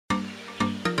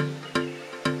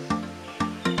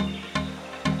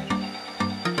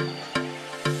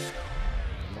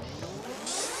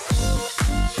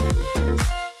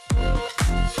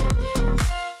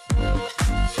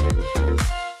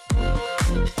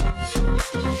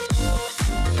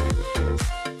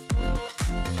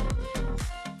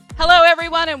Hello,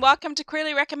 everyone, and welcome to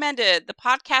Queerly Recommended, the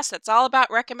podcast that's all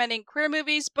about recommending queer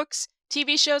movies, books,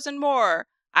 TV shows, and more.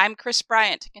 I'm Chris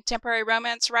Bryant, a contemporary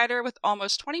romance writer with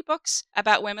almost 20 books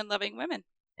about women loving women.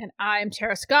 And I'm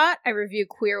Tara Scott. I review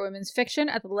queer women's fiction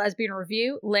at the Lesbian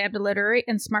Review, Lambda Literary,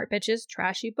 and Smart Bitches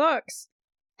Trashy Books.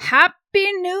 Happy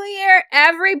New Year,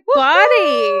 everybody!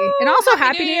 Woo-hoo! And also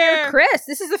Happy New Year, Year, Chris.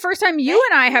 This is the first time you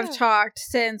and I have talked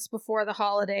since before the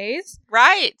holidays.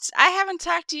 Right. I haven't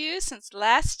talked to you since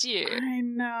last year. I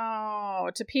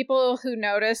know. To people who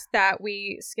noticed that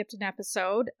we skipped an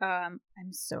episode, I'm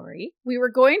sorry. We were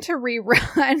going to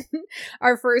rerun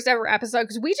our first ever episode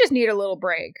because we just need a little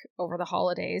break over the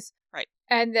holidays. Right.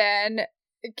 And then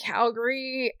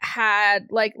Calgary had,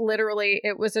 like, literally,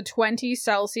 it was a 20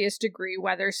 Celsius degree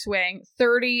weather swing,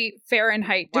 30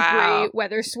 Fahrenheit degree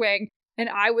weather swing, and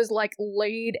I was, like,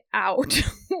 laid out.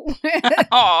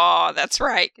 Oh, that's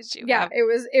right.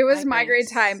 It was migraine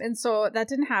time, and so that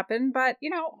didn't happen, but, you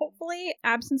know, hopefully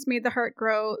absence made the heart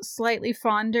grow slightly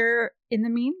fonder in the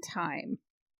meantime.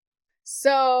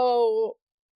 So,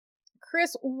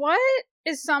 Chris, what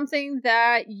is something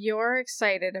that you're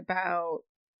excited about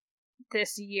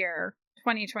this year,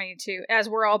 2022, as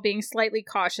we're all being slightly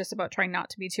cautious about trying not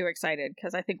to be too excited,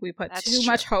 because I think we put too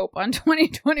much hope on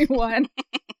 2021.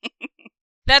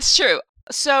 That's true.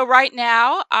 So right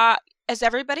now, as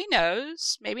everybody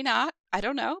knows, maybe not, I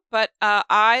don't know, but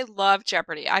I love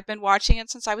Jeopardy. I've been watching it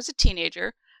since I was a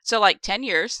teenager, so like 10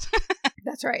 years.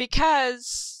 That's right.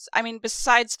 Because, I mean,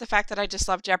 besides the fact that I just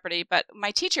love Jeopardy, but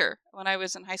my teacher, when I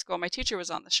was in high school, my teacher was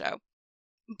on the show.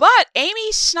 But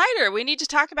Amy Schneider, we need to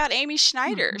talk about Amy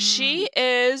Schneider. Mm-hmm. She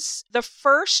is the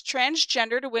first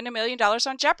transgender to win $1 million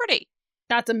on Jeopardy.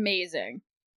 That's amazing.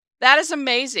 That is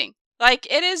amazing. Like,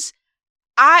 it is,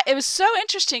 it was so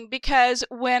interesting because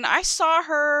when I saw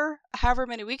her however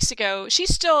many weeks ago,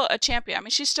 she's still a champion. I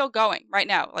mean, she's still going right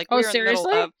now. Like, we're seriously? In the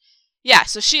middle of, yeah,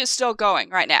 so she is still going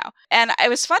right now. And it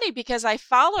was funny because I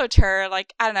followed her,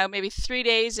 like, I don't know, maybe 3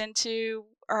 days into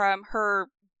her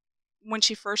when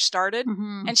she first started,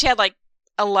 and she had like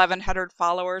 1,100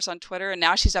 followers on Twitter, and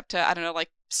now she's up to, I don't know, like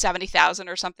 70,000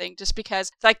 or something, just because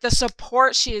like the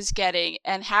support she is getting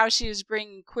and how she is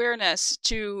bringing queerness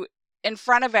to in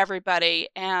front of everybody,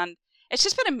 and it's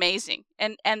just been amazing.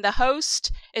 And the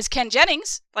host is Ken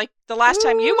Jennings, like the last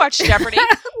time you watched Jeopardy.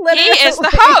 He is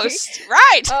the host,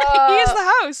 right? He is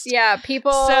the host. Yeah,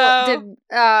 people did.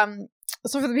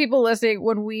 So for the people listening,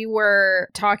 when we were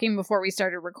talking before we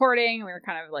started recording, we were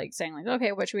kind of like saying like,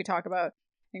 okay, what should we talk about?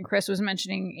 And Chris was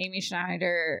mentioning Amy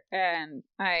Schneider, and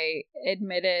I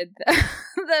admitted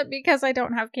that because I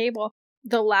don't have cable,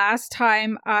 the last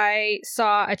time I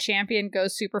saw a champion go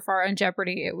super far on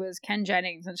Jeopardy, it was Ken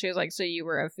Jennings, and she was like, so you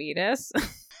were a fetus?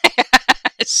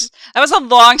 That was a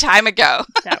long time ago.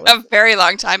 That was a very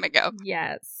long time ago.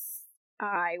 Yes,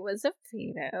 I was a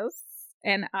fetus.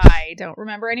 And I don't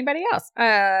remember anybody else.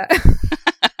 No,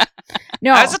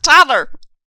 I was a toddler.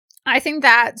 I think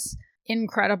that's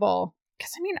incredible.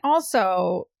 Because I mean,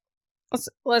 also,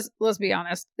 let's be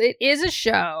honest. It is a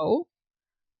show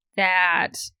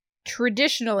that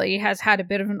traditionally has had a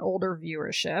bit of an older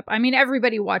viewership. I mean,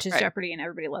 everybody watches Jeopardy and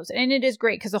everybody loves it, and it is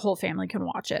great because the whole family can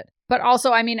watch it. But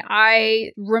also, I mean,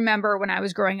 I remember when I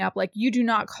was growing up, like, you do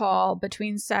not call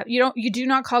between you do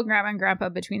not call Grandma and Grandpa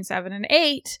between 7 and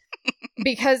 8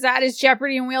 because that is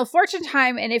Jeopardy and Wheel of Fortune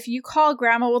time, and if you call,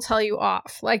 Grandma will tell you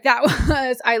off. Like, that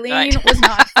was Eileen was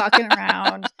not fucking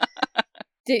around.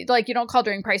 Like, you don't call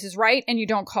during Price is Right, and you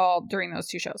don't call during those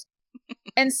two shows.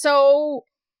 And so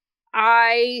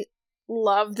I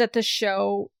love that the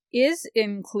show is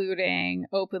including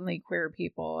openly queer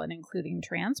people and including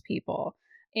trans people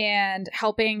and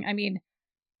helping. I mean,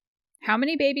 how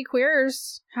many baby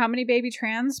queers, how many baby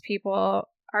trans people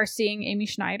are seeing Amy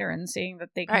Schneider and seeing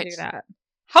that they can do that?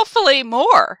 Hopefully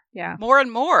more. Yeah. More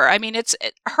and more. I mean,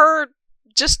 her,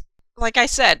 just like I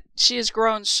said, she has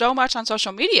grown so much on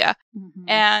social media,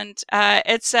 and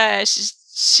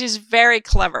she's very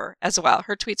clever as well.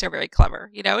 Her tweets are very clever,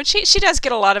 you know, and she does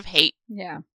get a lot of hate.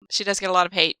 Yeah. She does get a lot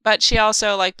of hate, but she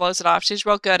also like blows it off. She's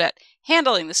real good at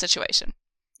handling the situation.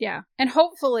 Yeah. And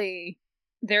hopefully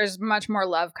there's much more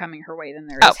love coming her way than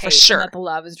there is hate. For sure. And that the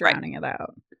love is drowning it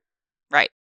out. Right.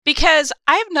 Because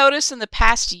I've noticed in the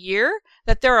past year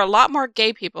that there are a lot more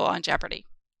gay people on Jeopardy.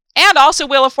 And also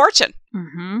Wheel of Fortune,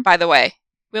 by the way.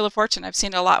 Wheel of Fortune, I've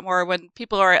seen a lot more when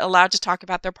people are allowed to talk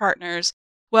about their partners.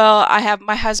 Well, I have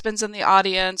my husband's in the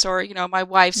audience, or, you know, my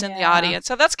wife's in the audience.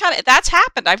 So that's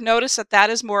happened. I've noticed that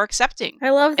is more accepting. I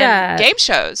love that. In game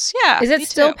shows. Yeah. Is it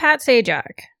still Pat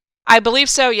Sajak? I believe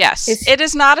so, yes. It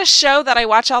is not a show that I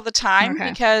watch all the time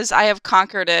because I have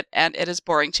conquered it and it is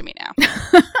boring to me now.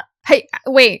 Hey,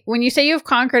 wait, when you say you've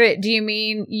conquered it, do you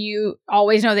mean you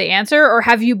always know the answer, or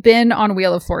have you been on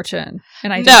Wheel of Fortune?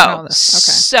 And I don't know this.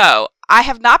 Okay. So I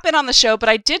have not been on the show, but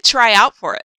I did try out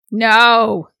for it.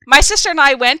 No. My sister and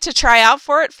I went to try out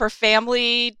for it for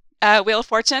family Wheel of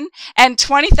Fortune, and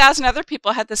 20,000 other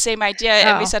people had the same idea,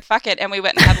 and we said, fuck it, and we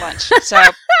went and had lunch. So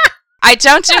I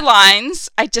don't do lines.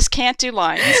 I just can't do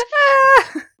lines.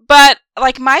 But,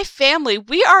 like, my family,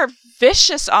 we are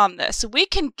vicious on this. We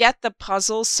can get the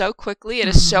puzzles so quickly. It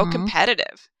is so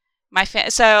competitive.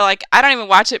 So, like, I don't even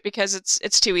watch it because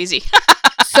it's too easy.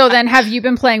 So then have you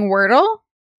been playing Wordle?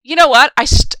 You know what? I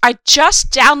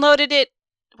just downloaded it.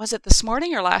 Was it this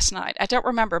morning or last night? I don't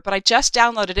remember, but I just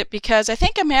downloaded it because I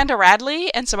think Amanda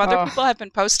Radley and some other people have been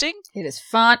posting. It is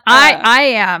fun. I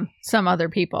am some other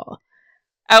people.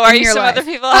 Oh, are you some other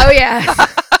people? Oh, yeah.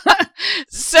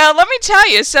 So let me tell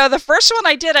you. So the first one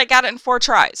I did, I got it in 4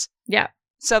 tries. Yeah.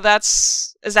 So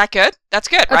is that good? That's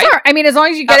good, right? Right. I mean, as long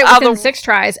as you get it within 6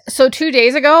 tries. So 2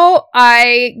 days ago,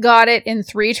 I got it in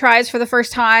 3 tries for the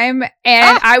first time.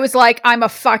 And I was like, I'm a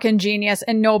fucking genius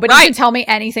and nobody can tell me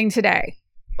anything today.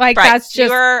 Like, that's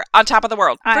just... You're on top of the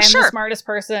world, for sure. I am the smartest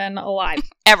person alive.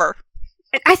 Ever.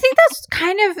 I think that's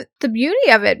kind of the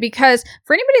beauty of it, because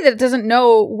for anybody that doesn't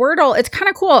know Wordle, it's kind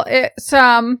of cool. It's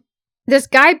this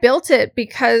guy built it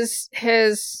because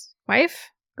his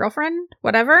wife, girlfriend,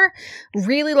 whatever,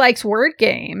 really likes word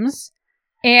games.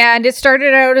 And it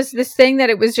started out as this thing that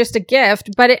it was just a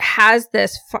gift, but it has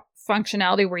this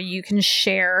functionality where you can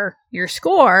share your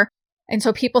score. And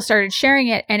so people started sharing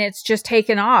it, and it's just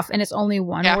taken off. And it's only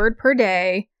 1 word per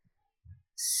day,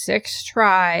 6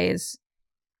 tries.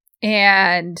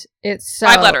 And it's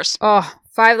 5 letters. Oh,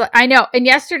 5. I know. And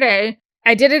yesterday,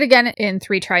 I did it again in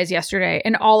 3 tries yesterday.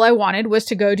 And all I wanted was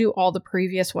to go do all the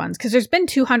previous ones. Because there's been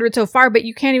 200 so far, but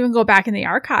you can't even go back in the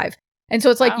archive. And so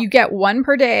it's like you get 1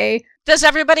 per day. Does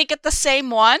everybody get the same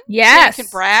one? Yes. So you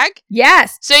can brag?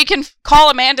 Yes. So you can call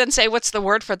Amanda and say, what's the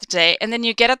word for the day? And then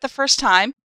you get it the first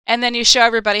time. And then you show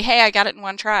everybody, hey, I got it in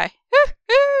 1 try.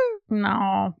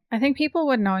 No. I think people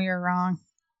would know you're wrong.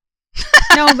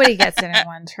 Nobody gets it in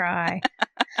 1 try.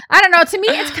 I don't know. To me,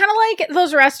 it's kind of like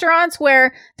those restaurants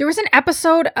where there was an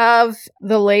episode of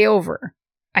The Layover,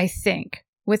 I think,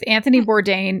 with Anthony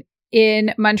Bourdain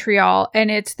in Montreal.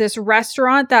 And it's this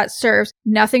restaurant that serves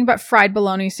nothing but fried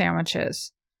bologna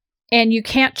sandwiches. And you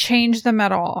can't change them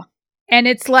at all. And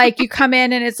it's like you come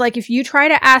in and it's like if you try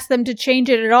to ask them to change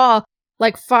it at all,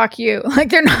 like, fuck you.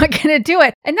 Like, they're not going to do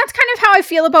it. And that's kind of how I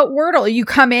feel about Wordle. You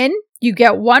come in, you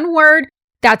get 1 word.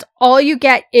 That's all you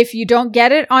get. If you don't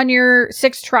get it on your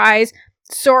 6 tries,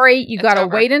 sorry, you got to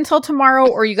wait until tomorrow,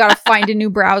 or you got to find a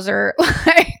new browser.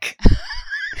 Like,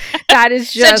 that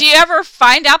is just... So do you ever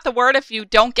find out the word if you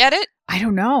don't get it? I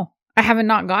don't know. I haven't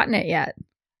not gotten it yet.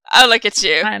 Oh, look at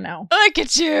you. I know. Look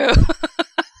at you.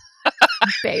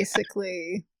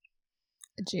 Basically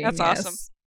a genius. That's awesome.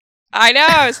 I know.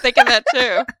 I was thinking that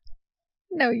too.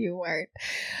 No, you weren't.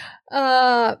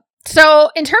 So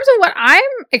in terms of what I'm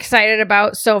excited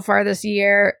about so far this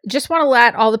year, just want to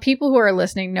let all the people who are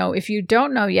listening know, if you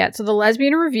don't know yet, so the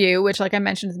Lesbian Review, which like I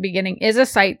mentioned at the beginning, is a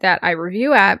site that I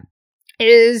review at,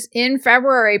 is in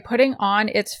February putting on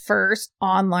its first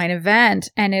online event,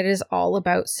 and it is all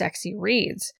about sexy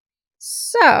reads.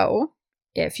 So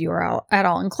if you are at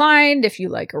all inclined, if you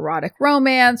like erotic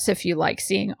romance, if you like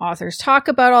seeing authors talk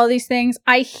about all these things,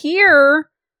 I hear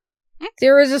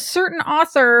there is a certain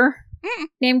author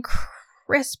named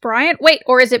Chris Bryant. Wait,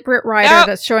 or is it Britt Ryder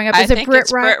that's showing up? Is it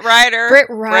Britt Ryder? Britt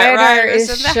Ryder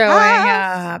is showing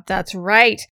up. That's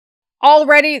right.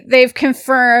 Already, they've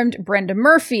confirmed Brenda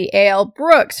Murphy, A.L.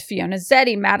 Brooks, Fiona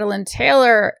Zeddy, Madeline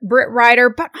Taylor, Britt Ryder,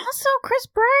 but also Chris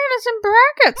Bryant is in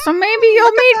brackets, so maybe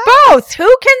you'll meet both.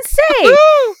 Who can say?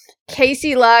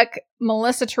 Casey Luck,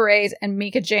 Melissa Therese, and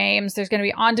Mika James. There's going to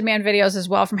be on-demand videos as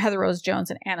well from Heather Rose Jones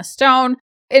and Anna Stone.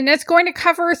 And it's going to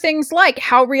cover things like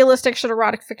how realistic should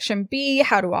erotic fiction be,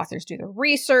 how do authors do their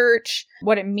research,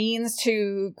 what it means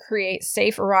to create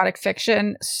safe erotic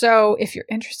fiction. So if you're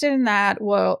interested in that,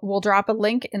 we'll drop a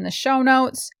link in the show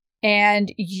notes, and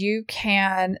you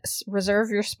can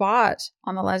reserve your spot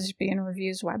on the Lesbian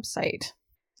Review's website.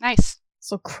 Nice.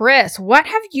 So Chris, what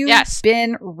have you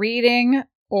been reading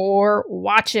or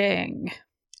watching?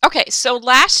 Okay, so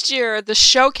last year the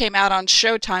show came out on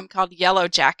Showtime called Yellow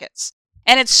Jackets.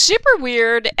 And it's super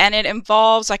weird, and it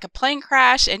involves like a plane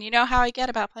crash, and you know how I get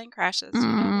about plane crashes. You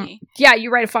know me. Yeah, you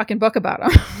write a fucking book about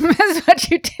them. That's what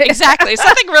you did. Exactly. If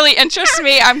something really interests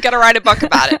me, I'm going to write a book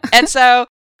about it. And so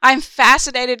I'm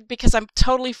fascinated because I'm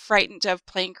totally frightened of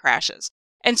plane crashes.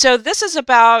 And so this is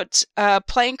about a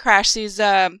plane crash. These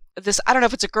this, I don't know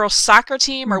if it's a girls' soccer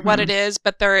team or what it is,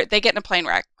 but they get in a plane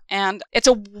wreck. And it's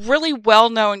a really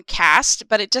well-known cast,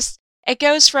 but it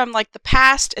goes from like the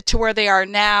past to where they are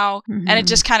now, and it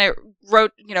just kind of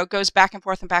goes back and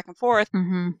forth and back and forth.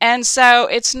 And so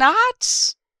it's not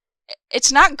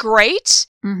great,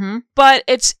 but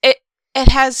it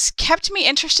has kept me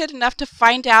interested enough to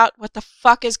find out what the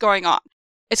fuck is going on.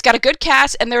 It's got a good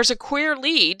cast, and there's a queer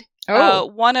lead.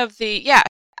 One of the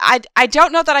I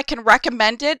don't know that I can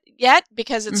recommend it yet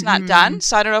because it's not done,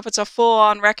 so I don't know if it's a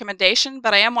full-on recommendation,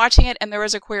 but I am watching it, and there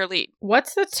is a queer lead.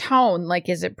 What's the tone? Like,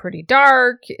 is it pretty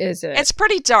dark? It's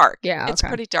pretty dark. Yeah, It's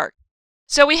pretty dark.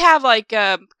 So we have, like,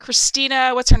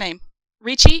 Christina, what's her name?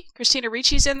 Ricci? Christina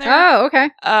Ricci's in there. Oh, okay.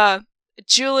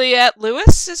 Juliette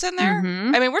Lewis is in there.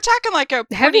 I mean, we're talking like a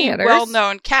pretty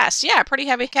well-known cast. Yeah, pretty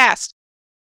heavy cast.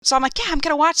 So I'm like, yeah, I'm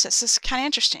going to watch this. This is kind of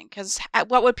interesting because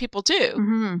what would people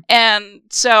do? And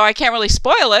so I can't really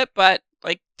spoil it, but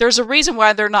like, there's a reason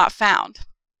why they're not found.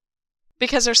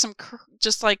 Because there's some,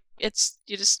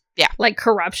 Like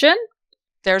corruption?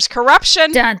 There's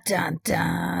corruption. Dun, dun,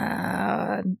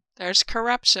 dun. There's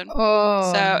corruption.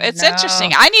 Oh, so it's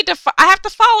interesting. I have to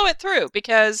follow it through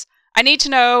because I need to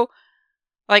know,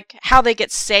 like, how they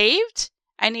get saved.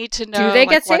 I need to know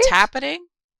what's happening.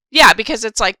 Yeah, because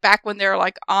it's like back when they're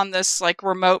like on this like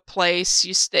remote place.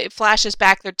 It flashes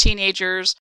back. They're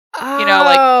teenagers.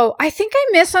 Oh, I think I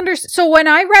misunderstood. So when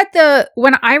I read the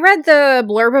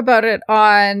blurb about it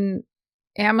on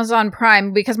Amazon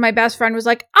Prime, because my best friend was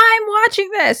like, "I'm watching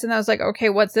this," and I was like, "Okay,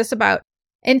 what's this about?"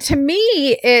 And to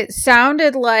me, it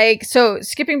sounded like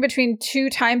skipping between two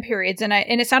time periods, and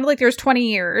it sounded like there was 20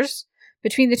 years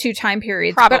between the two time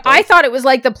periods. Probably. But I thought it was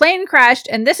like the plane crashed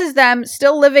and this is them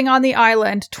still living on the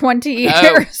island 20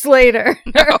 years later.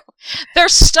 No. They're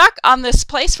stuck on this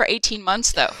place for 18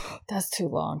 months though. That's too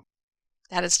long.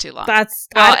 That is too long.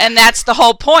 And that's the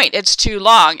whole point. It's too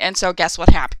long. And so guess what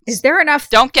happens? Is there enough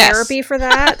therapy for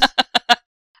that?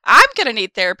 I'm going to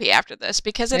need therapy after this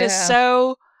because it is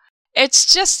so...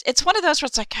 It's one of those where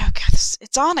it's like, oh God,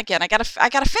 it's on again. I gotta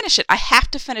finish it. I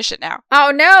have to finish it now.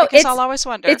 Oh no. Because I'll always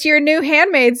wonder. It's your new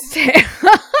Handmaid's Tale.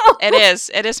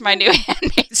 It is my new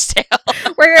Handmaid's Tale.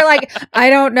 Where you're like, I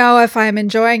don't know if I'm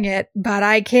enjoying it, but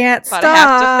I can't stop. But I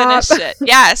have to finish it.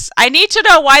 Yes. I need to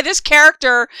know why this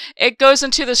character, it goes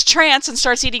into this trance and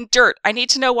starts eating dirt. I need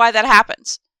to know why that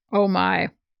happens. Oh my.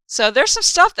 So there's some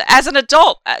stuff that, as an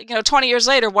adult, 20 years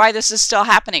later, why this is still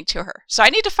happening to her. So I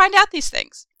need to find out these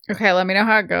things. Okay, let me know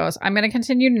how it goes. I'm going to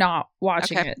continue not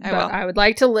watching it, but I would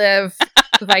like to live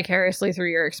vicariously through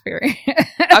your experience.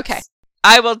 Okay.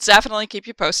 I will definitely keep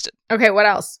you posted. Okay, what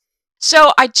else?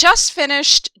 So I just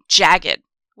finished Jagged,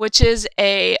 which is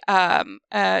a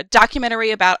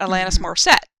documentary about Alanis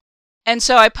Morissette. And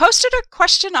so I posted a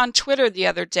question on Twitter the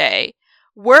other day.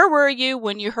 Where were you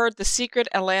when you heard the secret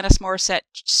Alanis Morissette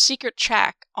secret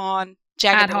track on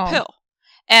Jagged Little Pill?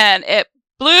 And it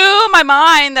blew my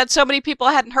mind that so many people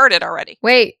hadn't heard it already.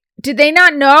 Wait, did they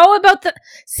not know about the...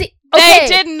 They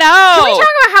didn't know. Can we talk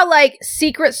about how, like,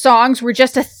 secret songs were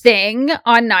just a thing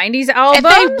on 90s albums? And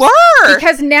they were!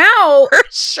 Because now, for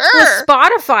sure, with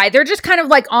Spotify, they're just kind of,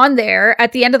 like, on there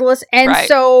at the end of the list. And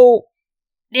so,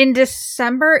 in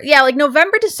December,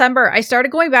 November, December, I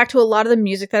started going back to a lot of the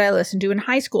music that I listened to in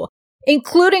high school,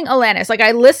 including Alanis. Like,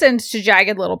 I listened to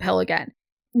Jagged Little Pill again.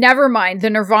 Nevermind, the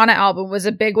Nirvana album was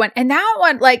a big one. And that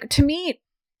one, like, to me,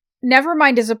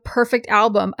 Nevermind is a perfect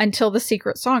album until the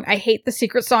secret song. I hate the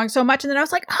secret song so much. And then I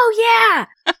was like, oh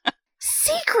yeah,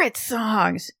 secret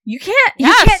songs. You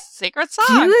can't secret songs.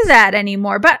 Do that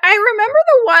anymore. But I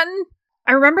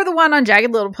remember the one on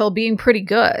Jagged Little Pill being pretty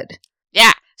good.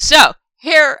 Yeah. So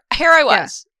here I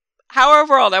was.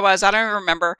 However old I was, I don't even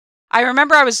remember. I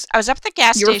remember I was up at the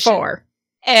gas station. You were 4.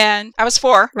 And I was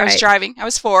 4. Right. I was driving. I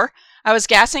was 4. I was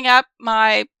gassing up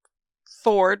my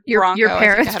Ford Bronco. Your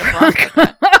parents' I think I had a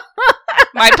Bronco.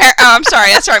 I'm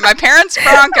sorry. That's right. My parents'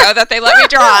 Bronco that they let me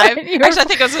drive. Actually, I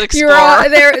think it was an Explorer.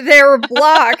 There were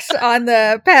blocks on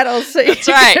the pedals. So that's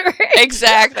right.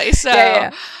 Exactly. So,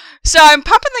 So I'm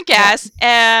pumping the gas,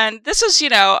 and this was,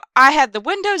 I had the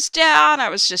windows down. I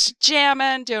was just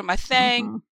jamming, doing my thing.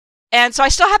 Mm-hmm. And so I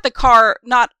still had the car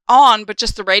not on, but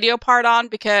just the radio part on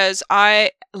because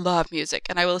I love music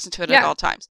and I will listen to it at all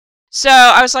times. So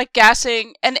I was like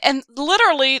gassing, and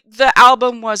literally the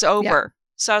album was over. Yeah.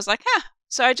 So I was like,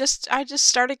 So I just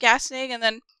started gassing, and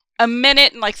then a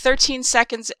minute and like 13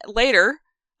 seconds later,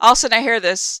 all of a sudden I hear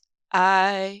this,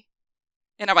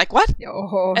 and I'm like, what?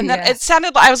 Oh, and then it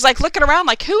sounded like I was like looking around,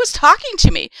 like, who is talking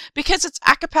to me? Because it's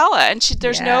a cappella, and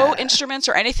there's no instruments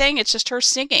or anything. It's just her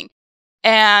singing.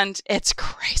 And it's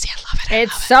crazy. I love it.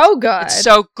 It's so good. It's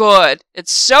so good.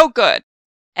 It's so good.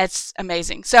 It's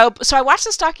amazing. So I watched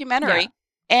this documentary,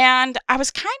 and I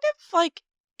was kind of like,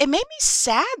 it made me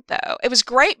sad, though. It was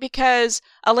great because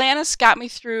Alanis got me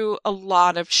through a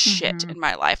lot of shit in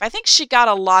my life. I think she got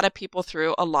a lot of people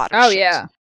through a lot of shit. Oh, yeah.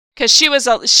 Because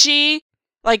she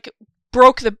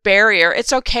broke the barrier.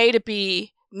 It's okay to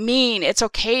be mean. It's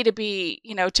okay to be,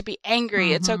 to be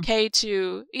angry. It's okay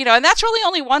to, and that's really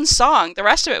only one song. The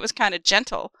rest of it was kind of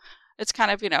gentle. It's kind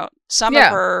of, some of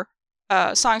her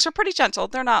songs are pretty gentle.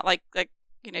 They're not like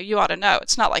you ought to know.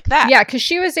 It's not like that. Yeah, because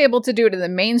she was able to do it in the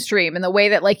mainstream in the way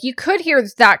that, like, you could hear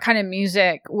that kind of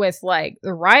music with, like,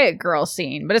 the Riot Girl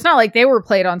scene, but it's not like they were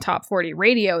played on Top 40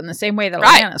 radio in the same way that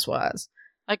Alanis was.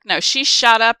 Like, no, she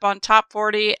shot up on Top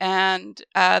 40, and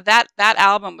that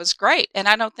album was great. And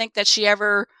I don't think that she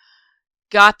ever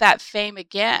got that fame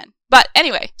again. But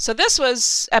anyway, so this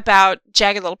was about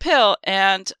Jagged Little Pill,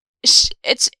 and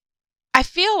I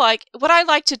feel like what I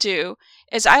like to do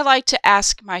is I like to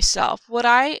ask myself,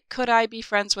 could I be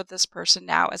friends with this person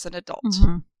now as an adult?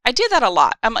 I do that a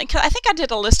lot. I'm like, I think I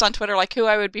did a list on Twitter, like who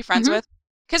I would be friends with.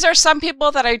 Because there are some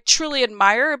people that I truly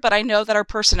admire, but I know that our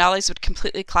personalities would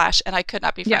completely clash, and I could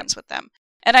not be friends with them.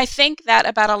 And I think that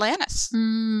about Alanis.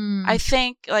 I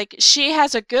think, like, she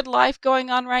has a good life going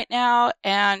on right now,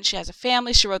 and she has a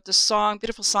family. She wrote this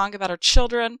beautiful song about her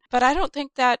children. But I don't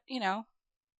think that,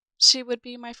 she would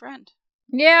be my friend.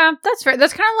 Yeah, that's fair.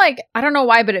 That's kind of like, I don't know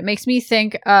why, but it makes me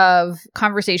think of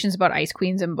conversations about ice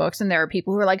queens in books, and there are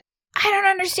people who are like, I don't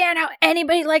understand how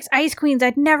anybody likes ice queens.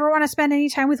 I'd never want to spend any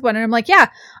time with one. And I'm like, yeah,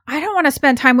 I don't want to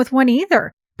spend time with one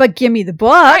either. But give me the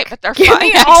book. Right, but they're give fun.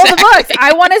 me all the books.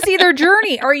 I want to see their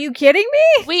journey. Are you kidding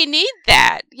me? We need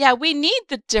that. Yeah, we need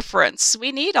the difference.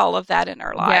 We need all of that in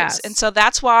our lives. Yes. And so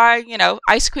that's why,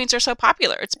 ice queens are so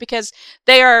popular. It's because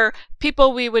they are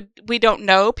people we don't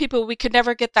know, people we could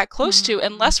never get that close to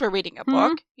unless we're reading a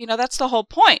book. That's the whole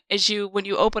point, is when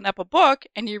you open up a book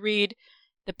and you read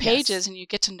the pages and you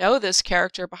get to know this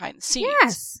character behind the scenes.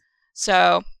 Yes.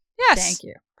 So, yes. Thank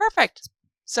you. Perfect.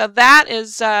 So that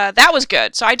was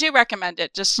good. So I do recommend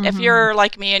it. Just if you're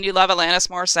like me and you love Alanis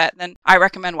Morissette, then I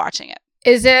recommend watching it.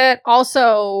 Is it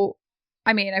also,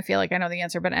 I mean, I feel like I know the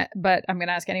answer, but I'm going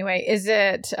to ask anyway. Is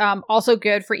it also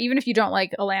good for, even if you don't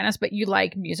like Alanis, but you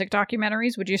like music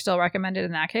documentaries, would you still recommend it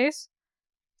in that case?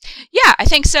 Yeah, I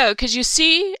think so, because you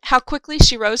see how quickly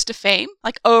she rose to fame,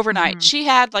 like overnight. She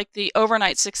had like the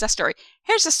overnight success story.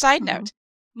 Here's a side note.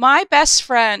 My best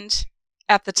friend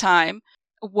at the time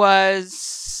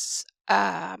was,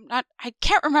 I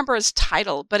can't remember his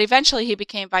title, but eventually he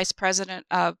became vice president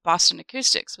of Boston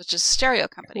Acoustics, which is a stereo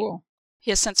company. Cool. He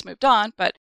has since moved on,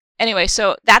 but anyway,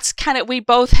 so that's kind of, we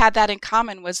both had that in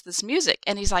common, was this music.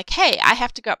 And he's like, hey, I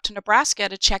have to go up to Nebraska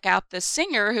to check out this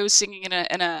singer who's singing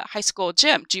in a high school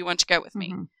gym. Do you want to go with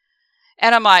me?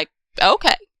 And I'm like,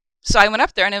 okay. So I went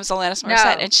up there, and it was Alanis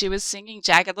Morissette, and she was singing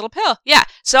Jagged Little Pill. Yeah.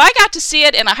 So I got to see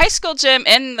it in a high school gym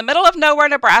in the middle of nowhere,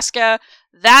 Nebraska.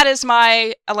 That is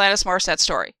my Alanis Morissette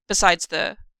story, besides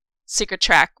the secret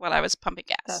track while I was pumping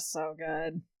gas. That's so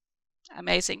good.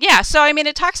 Amazing. Yeah. So, I mean,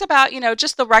 it talks about,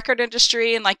 just the record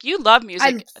industry, and like, you love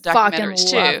music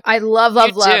documentaries too. I love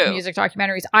music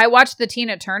documentaries. I watched the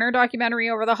Tina Turner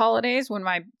documentary over the holidays when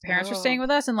my parents were staying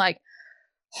with us, and like,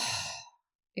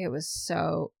 it was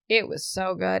so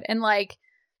good. And like,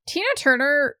 Tina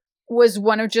Turner was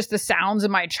one of just the sounds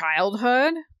of my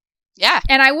childhood. Yeah.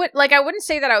 And I wouldn't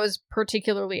say that I was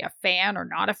particularly a fan or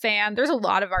not a fan. There's a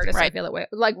lot of artists I feel that way.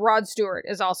 Like Rod Stewart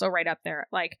is also right up there.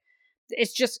 Like,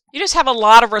 it's just, you just have a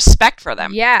lot of respect for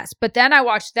them. Yes. But then I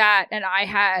watched that, and I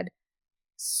had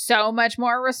so much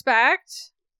more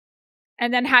respect,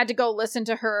 and then had to go listen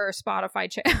to her Spotify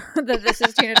channel. This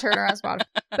is Tina Turner on Spotify.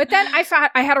 But then I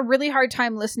found I had a really hard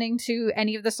time listening to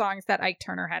any of the songs that Ike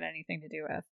Turner had anything to do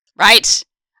with. Right.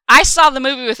 I saw the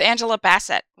movie with Angela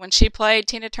Bassett when she played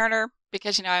Tina Turner,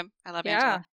 because, I love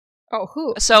Angela. Oh,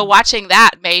 who? So watching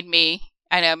that made me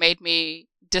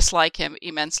dislike him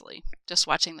immensely, just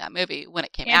watching that movie when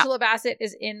it came out. Angela Bassett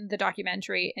is in the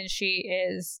documentary, and she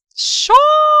is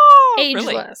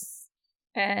ageless.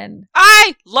 Really? And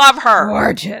I love her.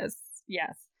 Gorgeous.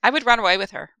 Yes. I would run away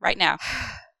with her right now.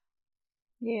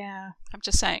 Yeah. I'm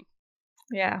just saying.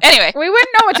 Yeah. Anyway. We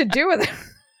wouldn't know what to do with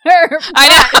her. I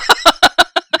know.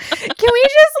 Can we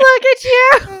just look at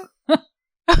you?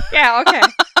 Yeah, okay.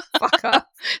 Fuck off.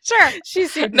 Sure.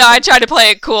 She's super No, I try to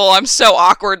play it cool. I'm so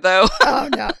awkward, though. Oh,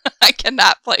 no. I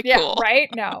cannot play cool. Right?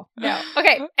 No.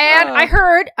 Okay. And I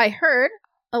heard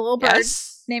a little bird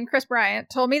named Chris Bryant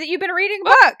told me that you've been reading a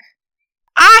book.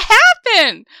 I have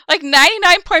been. Like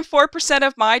 99.4%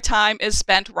 of my time is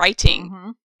spent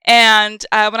writing. And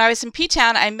when I was in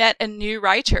P-Town, I met a new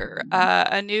writer,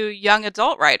 a new young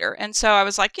adult writer. And so I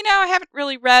was like, I haven't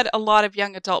really read a lot of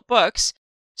young adult books.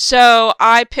 So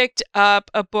I picked up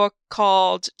a book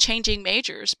called Changing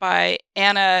Majors by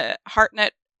Anna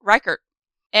Hartnett Reichert.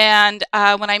 And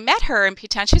when I met her in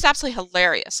P-Town, she was absolutely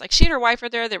hilarious. Like, she and her wife were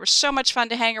there. They were so much fun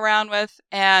to hang around with.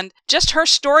 And just her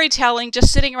storytelling,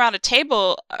 just sitting around a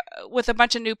table with a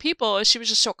bunch of new people, she was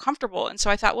just so comfortable. And so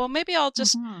I thought, well, maybe I'll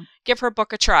just give her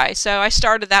book a try. So I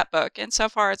started that book. And so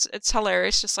far, it's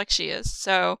hilarious, just like she is.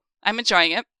 So I'm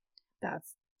enjoying it.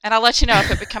 And I'll let you know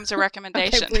if it becomes a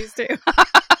recommendation. Okay, please do.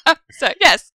 So,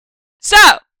 yes. So,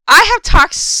 I have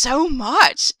talked so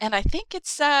much, and I think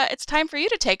it's time for you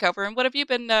to take over. And what have you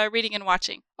been reading and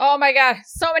watching? Oh my god,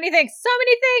 so many things.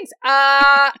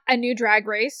 A new Drag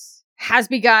Race has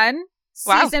begun.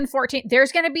 Wow. Season 14.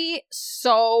 There's going to be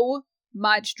so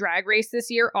much Drag Race this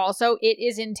year also. It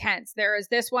is intense. There is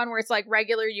this one where it's like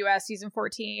regular US season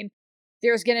 14.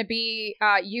 There's going to be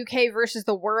UK versus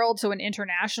the world, so an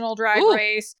international Drag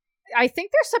Race. I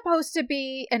think there's supposed to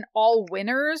be an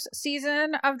all-winners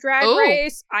season of Drag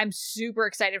Race. I'm super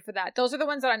excited for that. Those are the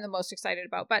ones that I'm the most excited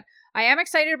about. But I am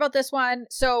excited about this one.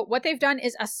 So what they've done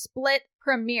is a split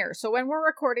premiere. So when we're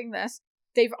recording this,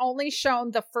 they've only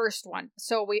shown the first one.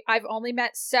 So I've only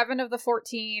met 7 of the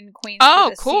 14 queens for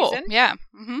this season. Yeah.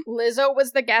 Lizzo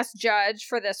was the guest judge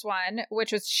for this one,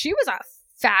 she was a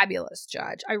fabulous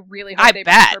judge. I really hope they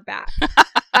bring her back.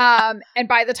 And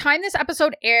by the time this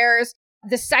episode airs,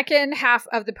 the second half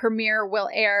of the premiere will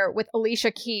air with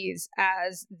Alicia Keys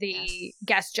as the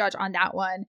guest judge on that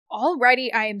one.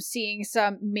 Already, I am seeing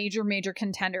some major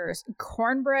contenders.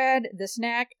 Cornbread, the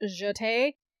snack,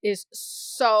 Jeté, is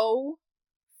so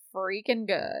freaking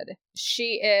good.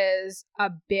 She is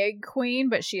a big queen,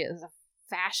 but she is a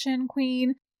fashion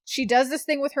queen. She does this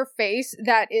thing with her face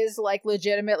that is like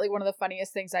legitimately one of the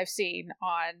funniest things I've seen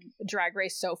on Drag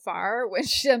Race so far.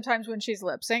 Sometimes when she's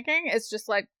lip syncing, it's just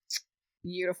like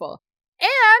beautiful.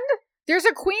 And there's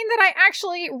a queen that I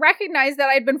actually recognize that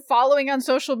I'd been following on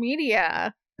social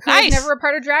media who was never a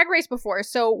part of Drag Race before.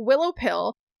 So Willow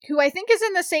Pill, who I think is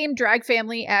in the same drag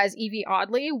family as Evie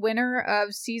Oddly, winner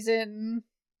of season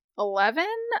 11,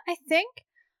 I think.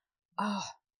 Oh,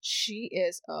 she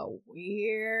is a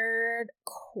weird,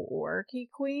 quirky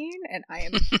queen, and I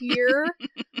am here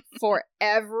for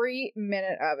every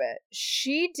minute of it.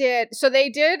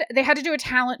 They had to do a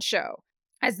talent show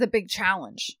as the big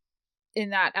challenge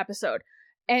in that episode.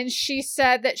 And she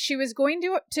said that she was going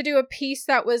to do a piece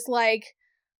that was like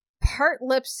part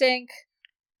lip sync,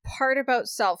 part about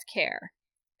self-care.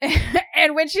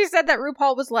 And when she said that,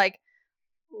 RuPaul was like,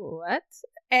 what?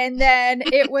 And then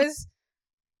it was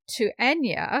to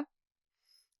Enya,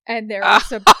 and there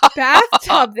was a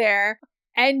bathtub there,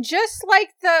 and just like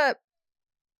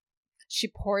she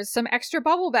pours some extra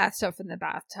bubble bath stuff in the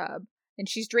bathtub, and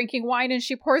she's drinking wine, and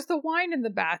she pours the wine in the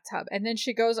bathtub, and then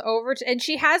she goes over and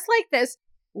she has like this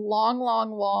long,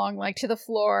 like to the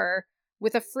floor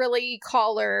with a frilly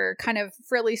collar, kind of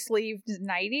frilly sleeved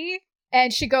nightie.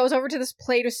 And she goes over to this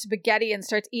plate of spaghetti and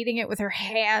starts eating it with her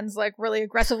hands, like really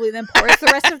aggressively, then pours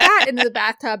the rest of that into the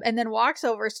bathtub, and then walks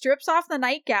over, strips off the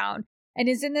nightgown, and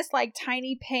is in this like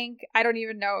tiny pink, I don't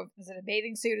even know, is it a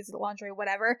bathing suit, is it lingerie,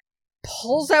 whatever,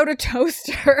 pulls out a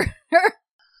toaster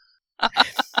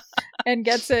and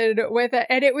gets in with it.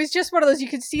 And it was just one of those, you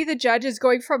could see the judges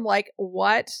going from like,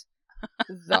 what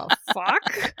the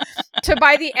fuck? To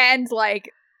by the end,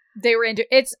 like, they were into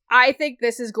it. I think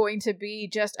this is going to be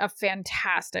just a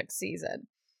fantastic season.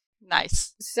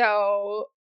 Nice. So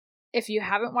if you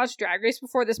haven't watched Drag Race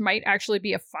before, this might actually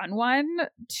be a fun one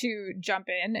to jump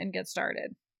in and get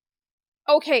started.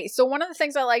 Okay, so one of the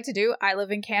things I like to do, I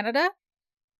live in Canada.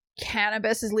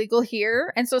 Cannabis is legal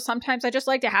here. And so sometimes I just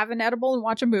like to have an edible and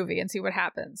watch a movie and see what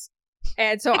happens.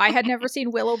 And so I had never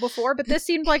seen Willow before, but this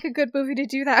seemed like a good movie to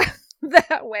do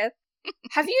that with.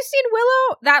 Have you seen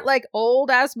Willow? That like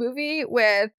old ass movie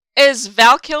with is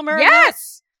Val Kilmer?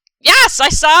 Yes. Yes, I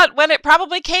saw it when it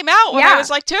probably came out when I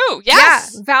was like 2.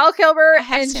 Yes. Yeah. Val Kilmer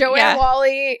and Joanne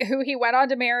Whalley, who he went on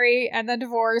to marry and then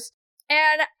divorce.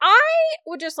 And I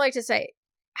would just like to say,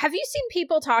 have you seen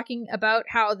people talking about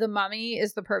how The Mummy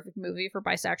is the perfect movie for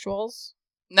bisexuals?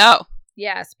 No.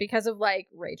 Yes, because of like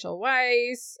Rachel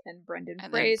Weisz and Brendan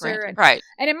Fraser. Right.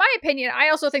 And in my opinion, I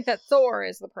also think that Thor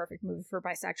is the perfect movie for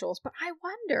bisexuals. But I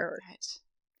wonder,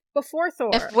 before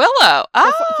Thor, if Willow,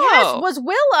 was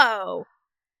Willow.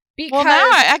 Because, well, now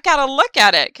I gotta look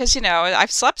at it because I've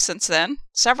slept since then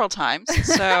several times,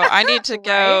 so I need to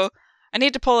go. I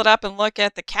need to pull it up and look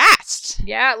at the cast.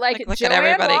 Yeah, like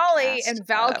Joanne Whalley and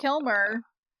Val Kilmer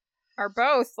are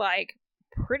both like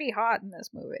pretty hot in this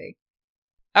movie.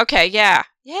 Okay, yeah.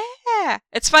 Yeah.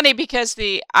 It's funny because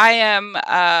the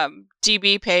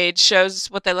IMDb page shows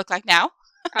what they look like now.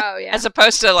 Oh, yeah. As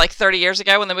opposed to like 30 years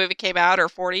ago when the movie came out, or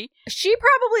 40. She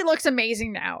probably looks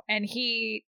amazing now, and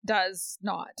he does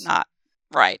not. Not.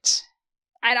 Right.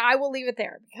 And I will leave it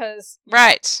there because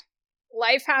right.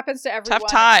 Life happens to everyone. Tough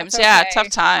times. Okay. Yeah, tough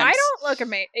times. I don't look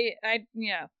amazing. I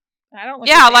don't look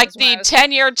like the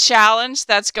 10-year challenge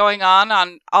that's going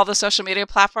on all the social media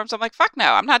platforms. I'm like, fuck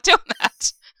no, I'm not doing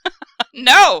that.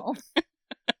 No.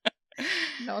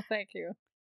 No, thank you.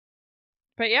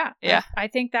 But yeah. I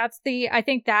think that was the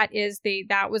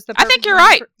I think you're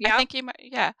right. I think you might,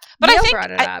 yeah. But Neil I think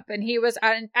brought it up, and he was,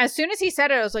 and as soon as he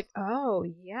said it, I was like, oh,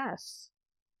 yes.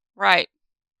 Right.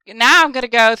 Now I'm going to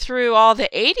go through all the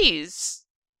 80s.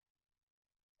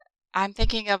 I'm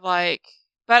thinking of like,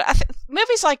 but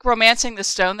movies like Romancing the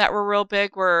Stone that were real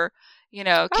big were,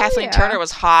 Kathleen Turner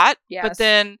was hot, but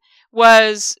then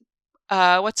was,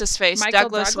 what's his face? Michael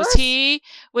Douglas.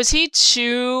 Was he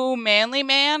too manly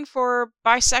man for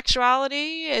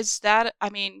bisexuality? Is that,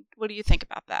 what do you think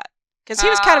about that? Because he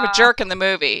was kind of a jerk in the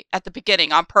movie at the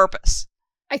beginning on purpose.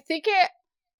 I think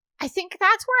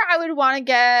that's where I would want to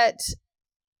get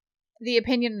the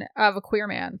opinion of a queer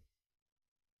man.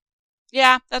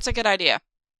 Yeah, that's a good idea.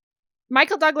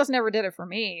 Michael Douglas never did it for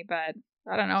me, but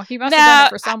I don't know. He must have done it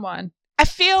for someone. I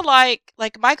feel like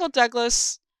Michael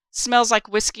Douglas smells like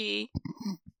whiskey.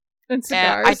 And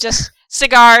cigars. And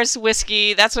cigars,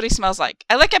 whiskey, that's what he smells like.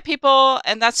 I look at people,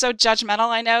 and that's so judgmental,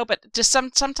 I know, but just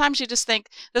sometimes you just think,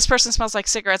 this person smells like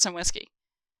cigarettes and whiskey.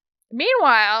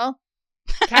 Meanwhile,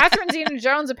 Catherine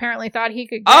Zeta-Jones apparently thought he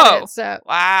could get it. So.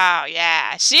 Wow,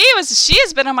 yeah. She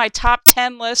has been on my top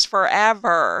 10 list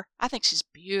forever. I think she's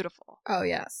beautiful. Oh,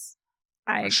 yes.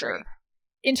 I agree. Sure.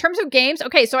 In terms of games,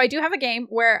 okay, so I do have a game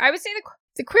where I would say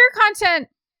the queer content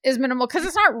is minimal because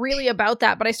it's not really about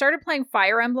that, but I started playing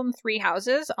Fire Emblem Three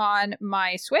Houses on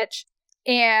my Switch,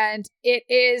 and it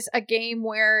is a game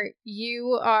where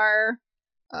you are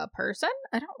a person.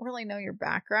 I don't really know your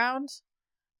background.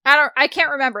 I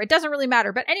can't remember. It doesn't really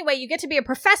matter. But anyway, you get to be a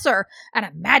professor at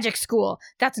a magic school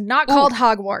that's not called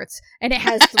Hogwarts. And it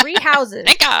has 3 houses.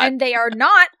 Thank God. And they are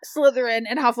not Slytherin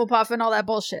and Hufflepuff and all that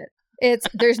bullshit.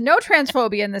 There's no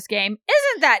transphobia in this game.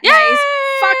 Isn't that nice?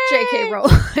 Fuck J.K.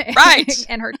 Rowling. Right.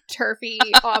 And her turfy,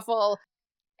 awful.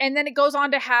 And then it goes on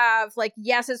to have,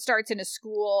 yes, it starts in a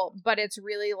school, but it's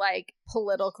really,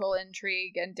 political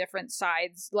intrigue and different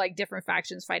sides, different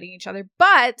factions fighting each other.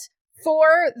 But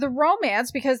for the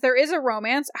romance, because there is a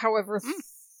romance, however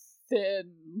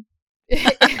thin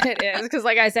it is, because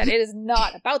like I said, it is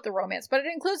not about the romance, but it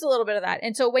includes a little bit of that.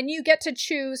 And so when you get to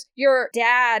choose, your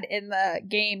dad in the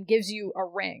game gives you a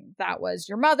ring that was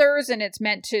your mother's, and it's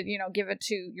meant to, give it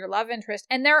to your love interest.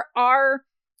 And there are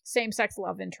same-sex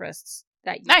love interests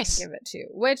that you can give it to,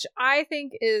 which I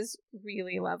think is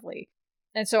really lovely.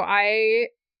 And so I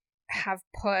have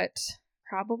put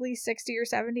probably 60 or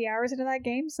 70 hours into that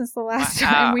game since the last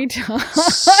time we talked.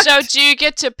 So do you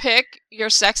get to pick your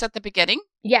sex at the beginning?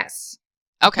 Yes.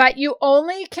 Okay. But you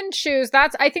only can choose.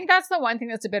 I think that's the one thing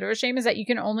that's a bit of a shame, is that you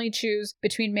can only choose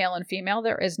between male and female.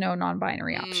 There is no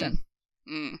non-binary option.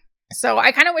 So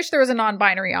I kind of wish there was a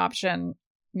non-binary option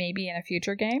maybe in a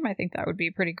future game. I think that would be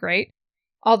pretty great.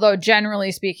 Although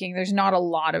generally speaking, there's not a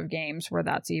lot of games where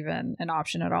that's even an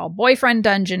option at all. Boyfriend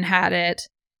Dungeon had it.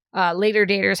 Later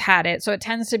Daters had it. So it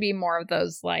tends to be more of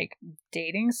those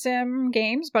dating sim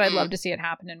games, but I'd love to see it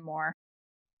happen in more.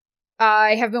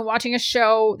 I have been watching a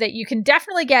show that you can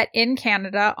definitely get in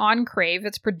Canada on Crave.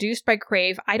 It's produced by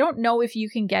Crave. I don't know if you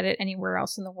can get it anywhere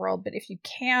else in the world, but if you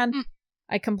can,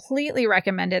 I completely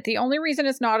recommend it. The only reason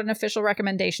it's not an official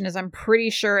recommendation is I'm pretty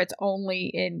sure it's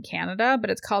only in Canada, but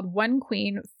it's called One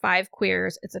Queen, Five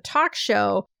Queers. It's a talk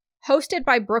show hosted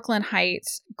by Brooklyn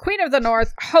Heights, Queen of the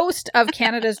North, host of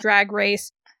Canada's Drag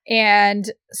Race,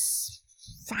 and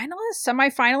semi-finalist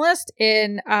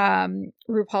in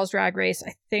RuPaul's Drag Race,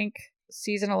 I think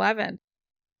season 11.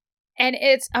 And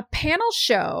it's a panel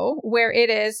show where it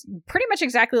is pretty much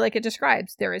exactly like it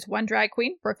describes. There is one drag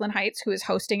queen, Brooklyn Heights, who is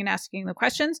hosting and asking the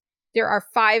questions. There are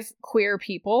 5 queer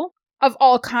people of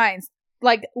all kinds,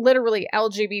 literally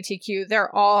LGBTQ.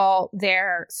 They're all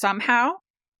there somehow.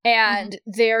 And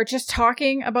they're just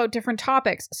talking about different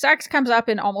topics. Sex comes up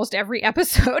in almost every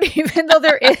episode, even though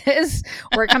there is,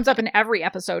 or it comes up in every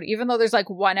episode, even though there's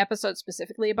one episode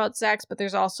specifically about sex, but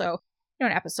there's also,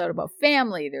 an episode about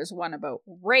family. There's one about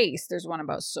race. There's one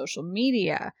about social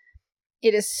media.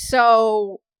 It is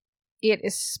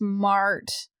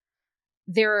smart.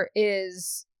 There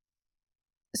is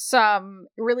some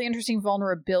really interesting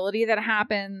vulnerability that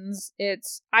happens.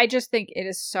 I just think it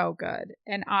is so good.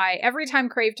 And every time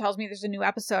Crave tells me there's a new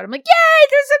episode, I'm like, yay,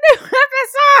 there's a new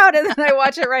episode! And then I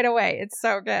watch it right away. It's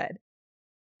so good.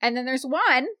 And then there's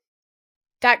one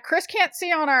that Chris can't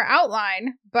see on our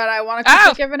outline, but I want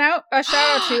to give a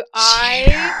shout out to.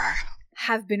 I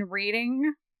have been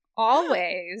reading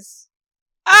Always.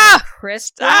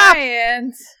 Chris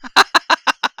Bryant.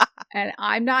 And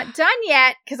I'm not done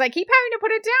yet because I keep having to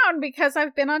put it down because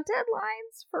I've been on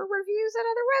deadlines for reviews at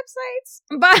other websites.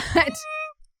 But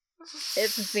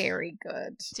it's very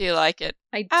good. Do you like it?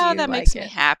 I do. Oh, that makes me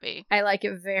happy. I like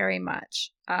it very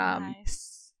much.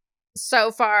 Nice.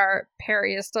 So far,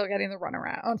 Perry is still getting the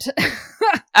runaround.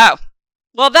 Oh,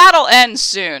 well, that'll end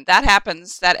soon. That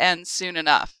ends soon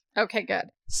enough. Okay, good.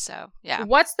 So, yeah.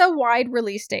 What's the wide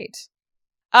release date?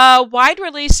 Wide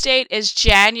release date is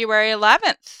January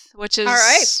 11th, which is... All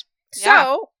right. Yeah.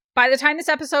 So, by the time this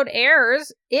episode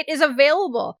airs, it is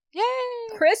available. Yay!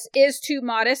 Chris is too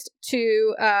modest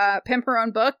to pimp her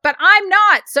own book, but I'm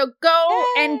not. So go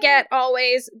and get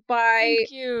Always by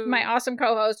my awesome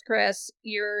co-host, Chris.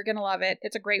 You're going to love it.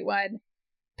 It's a great one.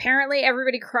 Apparently,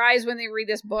 everybody cries when they read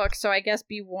this book, so I guess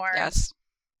be warned. Yes.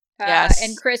 Yes.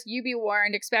 And Chris, you be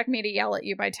warned. Expect me to yell at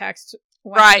you by text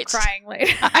when I'm crying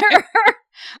later.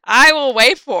 I will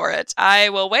wait for it. I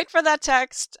will wait for that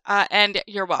text, and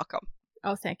you're welcome.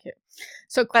 Oh, thank you.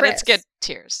 So, Chris, but it's good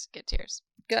tears. Good tears.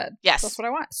 Good. Yes. That's what I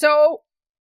want. So,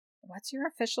 what's your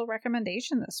official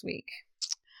recommendation this week?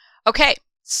 Okay.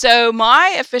 So,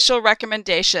 my official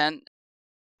recommendation,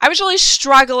 I was really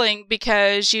struggling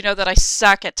because you know that I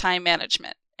suck at time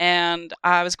management. And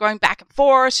I was going back and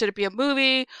forth. Should it be a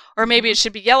movie? Or maybe it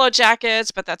should be Yellow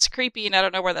Jackets, but that's creepy and I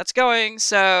don't know where that's going.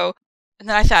 So, and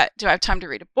then I thought, do I have time to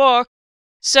read a book?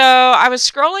 So I was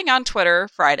scrolling on Twitter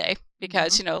Friday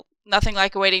because, you know, nothing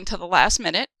like waiting till the last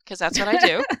minute because that's what I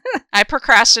do. I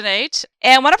procrastinate.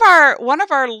 And one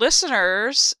of our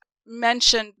listeners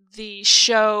mentioned the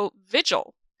show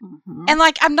Vigil. Mm-hmm. And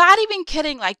like, I'm not even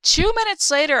kidding. Like 2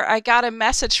 minutes later, I got a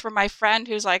message from my friend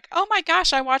who's like, oh my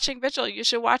gosh, I'm watching Vigil. You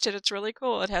should watch it. It's really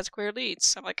cool. It has queer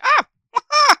leads. I'm like,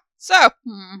 So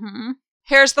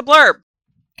here's the blurb.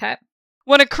 Okay.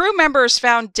 When a crew member is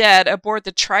found dead aboard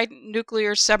the Trident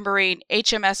nuclear submarine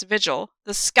HMS Vigil,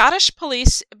 the Scottish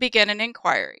police begin an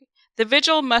inquiry. The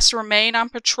Vigil must remain on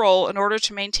patrol in order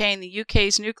to maintain the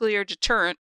UK's nuclear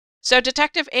deterrent, so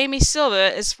Detective Amy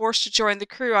Silva is forced to join the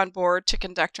crew on board to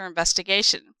conduct her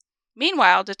investigation.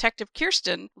 Meanwhile, Detective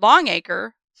Kirsten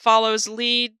Longacre follows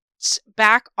leads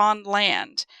back on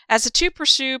land. As the two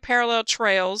pursue parallel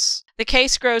trails, the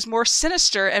case grows more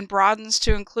sinister and broadens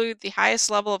to include the highest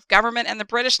level of government and the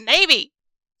British Navy.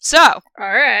 So, all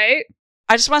right.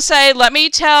 I just want to say, let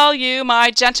me tell you, my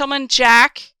gentleman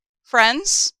Jack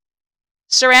friends,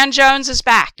 Suranne Jones is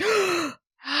back.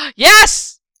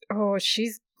 Yes! Oh,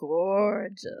 she's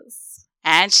gorgeous.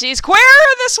 And she's queer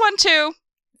in this one, too.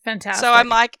 Fantastic. So I'm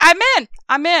like, I'm in.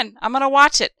 I'm going to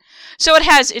watch it. So it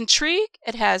has intrigue.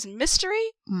 It has mystery.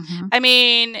 Mm-hmm. I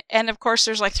mean, and of course,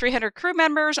 there's like 300 crew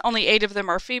members. Only 8 of them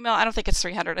are female. I don't think it's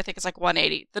 300. I think it's like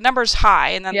 180. The number's high,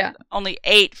 and then only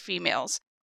 8 females.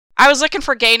 I was looking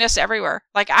for gayness everywhere.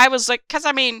 Like, I was like, because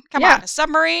I mean, come on, a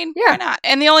submarine? Yeah. Why not?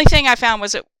 And the only thing I found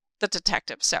was the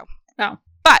detective. So. Oh.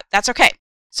 But that's okay.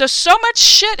 So much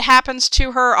shit happens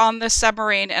to her on this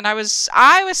submarine, and I was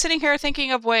sitting here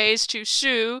thinking of ways to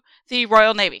sue the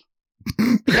Royal Navy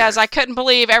because I couldn't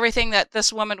believe everything that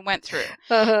this woman went through.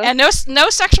 Uh-huh. And no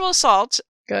sexual assault.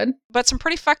 Good. But some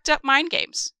pretty fucked up mind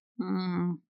games.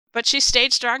 But she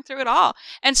stayed strong through it all.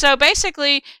 And so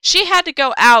basically, she had to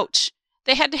go out.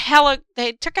 They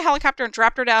took a helicopter and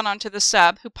dropped her down onto the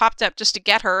sub, who popped up just to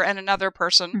get her and another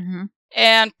person,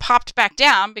 and popped back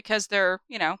down because they're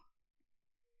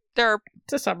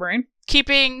it's a submarine.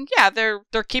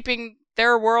 They're keeping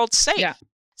their world safe. Yeah.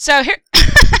 So here,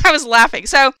 I was laughing.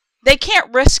 So they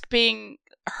can't risk being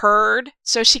heard.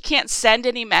 So she can't send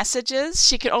any messages.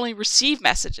 She can only receive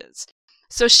messages.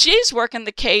 So she's working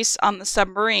the case on the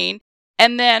submarine.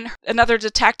 And then another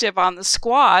detective on the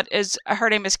squad her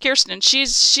name is Kirsten. And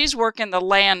she's working the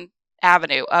land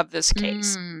avenue of this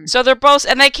case. So they're both,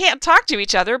 and they can't talk to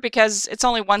each other because it's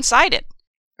only one-sided.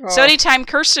 So anytime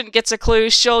Kirsten gets a clue,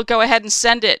 she'll go ahead and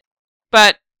send it.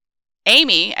 But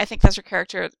Amy, I think that's her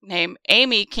character name,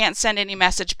 Amy can't send any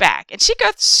message back. And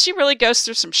she really goes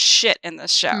through some shit in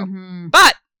this show.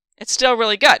 But it's still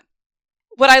really good.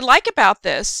 What I like about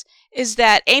this is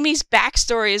that Amy's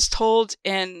backstory is told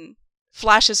in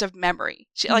flashes of memory.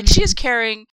 She is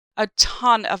carrying a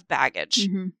ton of baggage.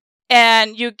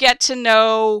 And you get to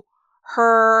know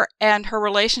her and her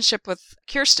relationship with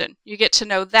Kirsten. You get to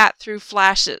know that through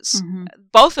flashes.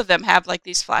 Both of them have like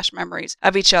these flash memories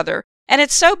of each other. And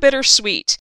it's so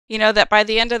bittersweet, you know, that by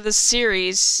the end of the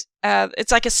series,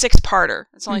 it's like a 6-parter.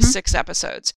 It's only 6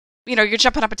 episodes. You know, you're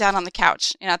jumping up and down on the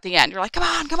couch, and at the end, you're like, come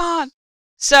on, come on.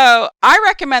 So I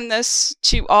recommend this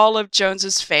to all of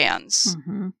Jones's fans.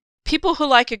 People who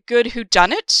like a good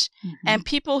whodunit and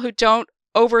people who don't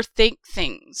overthink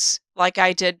things like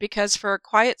I did, because for A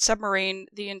Quiet Submarine,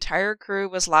 the entire crew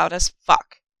was loud as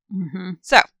fuck.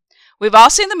 So we've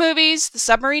all seen the movies, the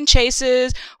submarine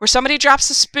chases, where somebody drops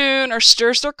a spoon or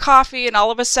stirs their coffee and all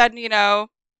of a sudden, you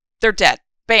know, they're dead.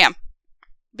 Bam.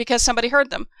 Because somebody heard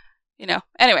them. You know,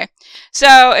 anyway,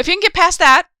 so if you can get past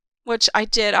that, which I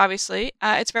did, obviously,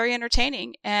 it's very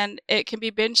entertaining and it can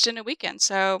be binged in a weekend.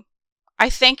 So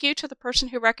I thank you to the person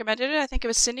who recommended it. I think it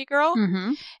was Cindy Girl,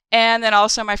 and then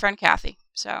also my friend Kathy.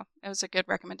 So it was a good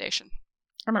recommendation.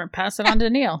 I'm going to pass it on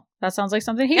to Neil. That sounds like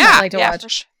something he might like to watch. For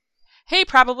sure. He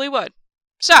probably would.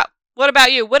 So what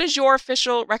about you? What is your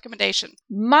official recommendation?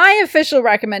 My official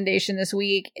recommendation this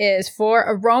week is for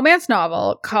a romance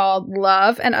novel called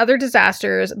Love and Other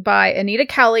Disasters by Anita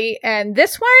Kelly. And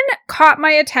this one caught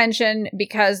my attention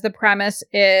because the premise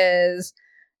is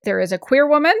there is a queer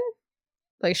woman,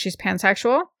 like she's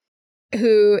pansexual,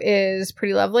 who is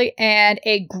pretty lovely, and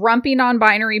a grumpy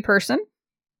non-binary person.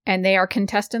 And they are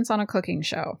contestants on a cooking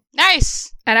show.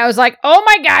 Nice. And I was like, oh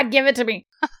my God, give it to me.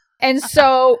 And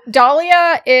so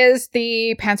Dahlia is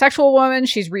the pansexual woman.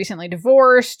 She's recently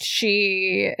divorced.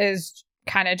 She is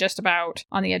kind of just about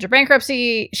on the edge of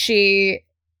bankruptcy. She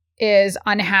is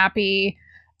unhappy,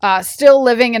 still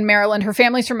living in Maryland. Her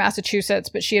family's from Massachusetts,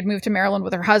 but she had moved to Maryland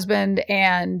with her husband.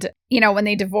 And, you know, when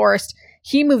they divorced,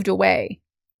 he moved away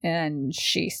and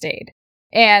she stayed.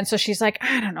 And so she's like,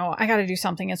 I don't know, I got to do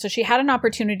something. And so she had an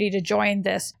opportunity to join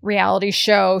this reality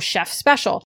show, Chef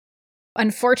Special.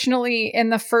 Unfortunately, in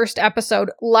the first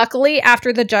episode, luckily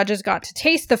after the judges got to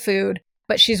taste the food,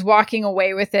 but she's walking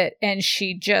away with it and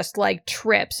she just like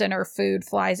trips and her food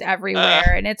flies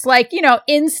everywhere. And it's like, you know,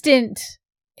 instant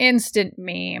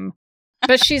meme.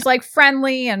 But she's like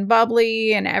friendly and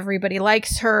bubbly and everybody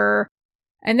likes her.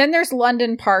 And then there's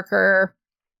London Parker,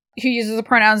 who uses the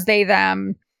pronouns they,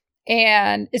 them,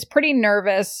 and is pretty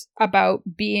nervous about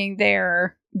being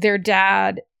there. Their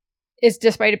dad is,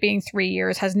 despite it being 3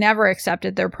 years, has never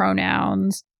accepted their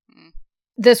pronouns.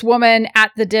 This woman at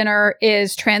the dinner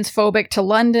is transphobic to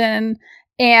London,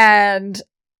 and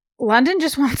London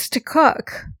just wants to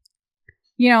cook.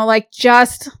 You know, like,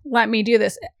 just let me do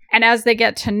this. And as they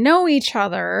get to know each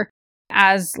other,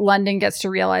 as London gets to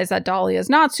realize that Dahlia is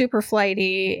not super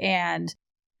flighty, and,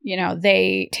 you know,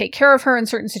 they take care of her in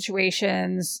certain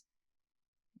situations,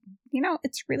 you know,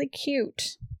 it's really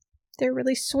cute. They're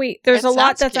really sweet. There's a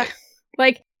lot that's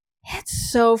like,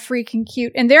 it's so freaking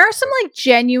cute. And there are some like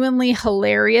genuinely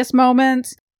hilarious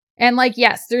moments. And like,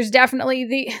 yes, there's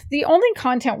definitely the only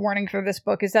content warning for this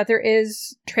book is that there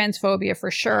is transphobia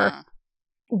for sure.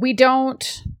 We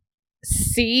don't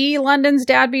see London's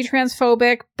dad be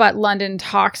transphobic, but London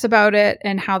talks about it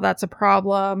and how that's a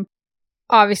problem.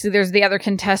 Obviously, there's the other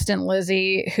contestant,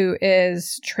 Lizzie, who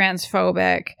is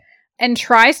transphobic and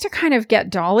tries to kind of get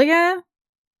Dahlia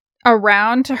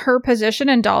around to her position,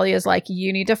 and Dahlia's like,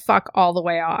 you need to fuck all the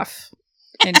way off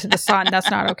into the sun.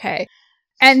 That's not okay.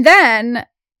 And then,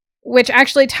 which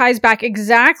actually ties back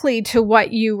exactly to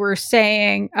what you were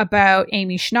saying about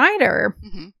Amy Schneider,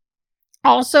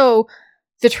 also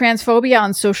the transphobia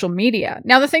on social media.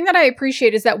 Now, the thing that I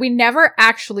appreciate is that we never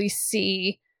actually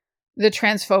see the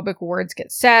transphobic words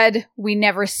get said. We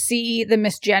never see the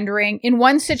misgendering. In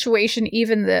one situation,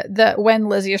 even the when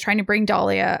Lizzie is trying to bring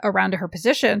Dahlia around to her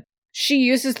position, she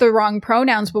uses the wrong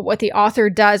pronouns, but what the author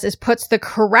does is puts the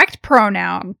correct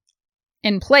pronoun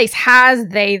in place, has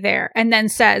they there, and then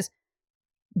says,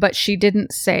 but she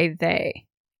didn't say they.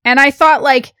 And I thought,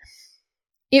 like,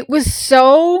 it was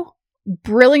so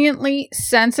brilliantly,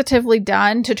 sensitively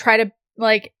done to try to,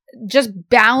 like, just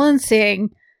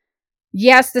balancing,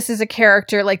 yes, this is a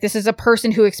character, like, this is a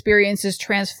person who experiences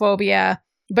transphobia,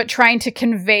 but trying to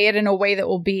convey it in a way that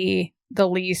will be the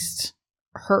least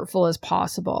hurtful as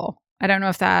possible. I don't know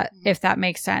if that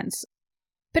makes sense.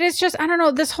 But it's just, I don't know,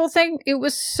 this whole thing, it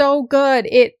was so good.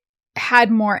 It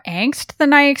had more angst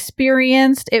than I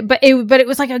experienced. But it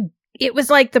was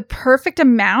like the perfect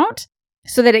amount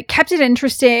so that it kept it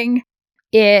interesting.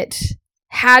 It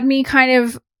had me kind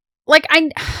of like,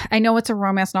 I know it's a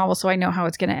romance novel, so I know how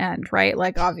it's going to end, right?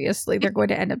 Like, obviously they're going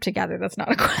to end up together. That's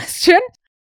not a question.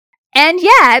 And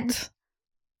yet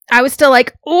I was still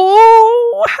like,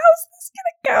 oh, how's this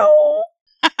going to go?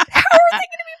 How are they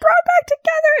going to be brought back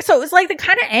together? So it was like the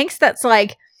kind of angst that's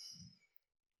like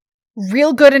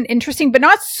real good and interesting, but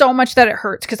not so much that it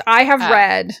hurts. Because I have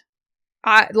read,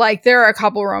 like there are a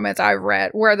couple romance I've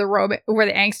read where the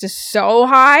angst is so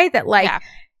high that like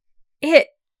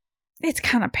it's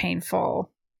kind of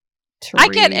painful to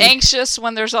read. Get anxious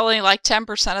when there's only like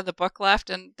 10% of the book left,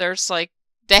 and there's like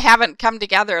they haven't come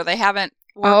together, they haven't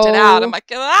worked it out. I'm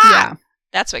like,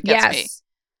 that's what gets me.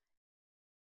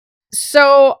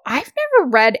 So I've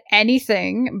never read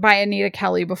anything by Anita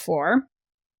Kelly before,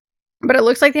 but it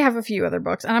looks like they have a few other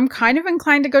books, and I'm kind of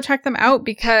inclined to go check them out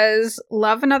because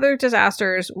Love and Other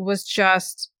Disasters was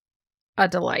just a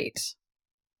delight.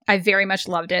 I very much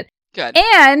loved it. Good.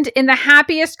 And in the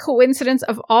happiest coincidence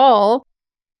of all,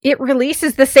 it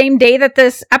releases the same day that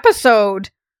this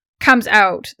episode comes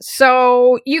out.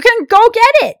 So you can go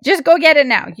get it. Just go get it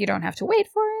now. You don't have to wait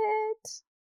for it.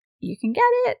 You can get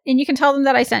it, and you can tell them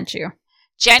that I sent you.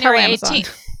 January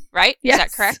 18th, right? Yes. Is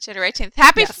that correct? January 18th.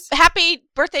 Happy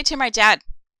birthday to my dad.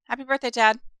 Happy birthday,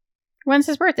 Dad. When's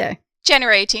his birthday?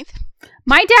 January 18th.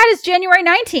 My dad is January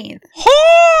 19th.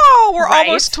 Oh, we're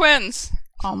almost twins.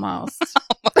 Almost.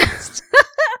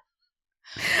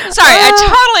 Sorry, I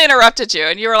totally interrupted you,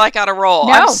 and you were like on a roll.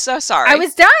 No, I'm so sorry. I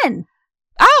was done.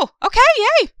 Oh, okay,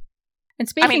 yay. And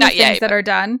speaking of things that are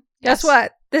done, guess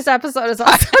what? This episode is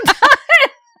also done.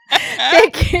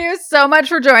 Thank you so much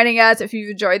for joining us. If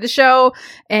you've enjoyed the show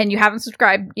and you haven't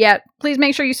subscribed yet, please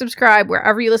make sure you subscribe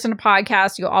wherever you listen to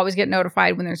podcasts. You'll always get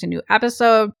notified when there's a new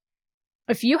episode.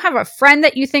 If you have a friend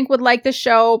that you think would like the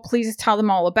show, please tell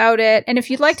them all about it. And if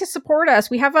you'd like to support us,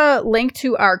 we have a link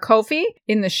to our Ko-fi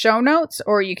in the show notes,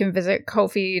 or you can visit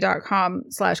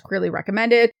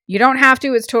kofi.com/queerlyrecommended. You don't have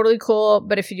to. It's totally cool.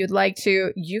 But if you'd like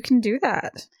to, you can do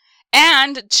that.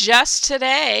 And just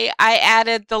today, I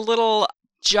added the little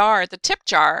jar, the tip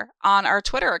jar, on our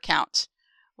Twitter account,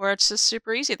 where it's just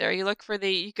super easy there. You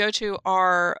go to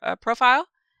our profile,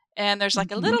 and there's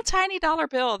like a little tiny dollar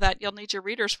bill that you'll need your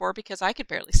readers for because I could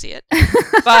barely see it.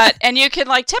 And you can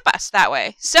like tip us that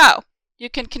way. So you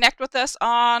can connect with us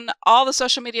on all the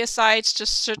social media sites.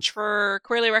 Just search for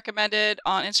Queerly Recommended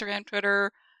on Instagram,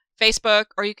 Twitter, Facebook,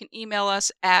 or you can email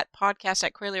us at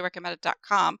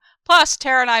podcast@queerlyrecommended.com. Plus,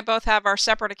 Tara and I both have our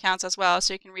separate accounts as well,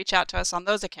 so you can reach out to us on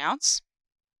those accounts.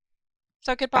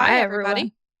 So goodbye,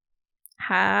 everybody.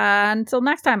 Until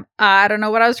next time. I don't know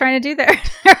what I was trying to do there.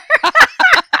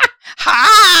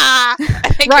 Ha! I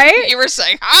think right? You were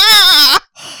saying ha!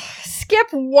 Skip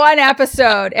one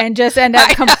episode and just end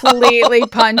up completely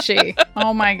punchy.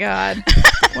 Oh my god.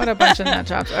 What a bunch of nut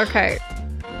jobs. Okay.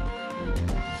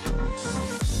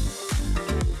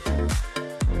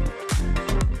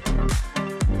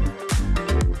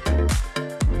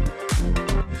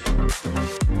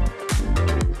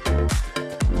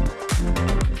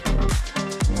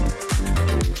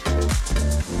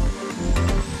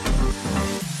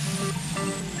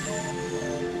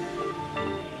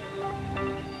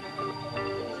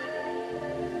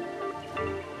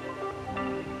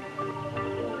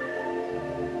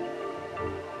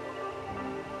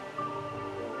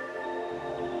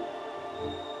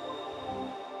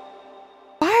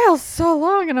 So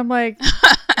long, and I'm like,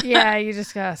 yeah, you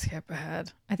just gotta skip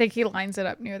ahead. I think he lines it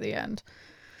up near the end.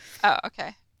 Oh,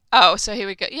 okay. Oh, so here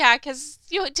we go. Yeah, because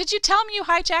did you tell me you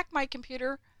hijacked my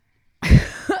computer?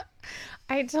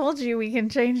 I told you we can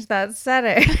change that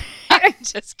setting. I'm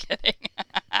just kidding.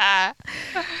 I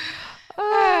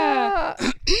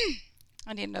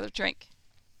need another drink.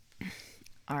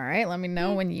 All right, let me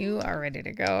know when you are ready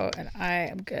to go, and I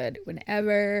am good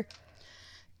whenever.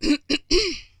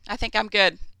 I think I'm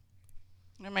good.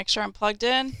 I'm going to make sure I'm plugged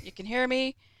in. You can hear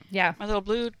me. Yeah. My little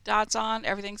blue dot's on.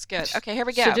 Everything's good. Okay, here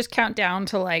we go. So just count down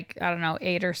to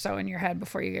 8 or so in your head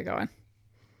before you get going.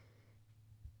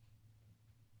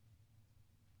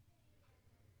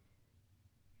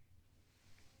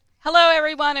 Hello,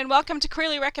 everyone, and welcome to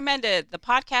Queerly Recommended, the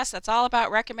podcast that's all about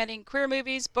recommending queer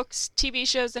movies, books, TV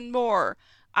shows, and more.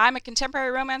 I'm a contemporary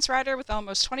romance writer with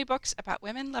almost 20 books about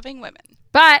women loving women.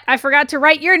 But I forgot to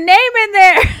write your name in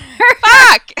there.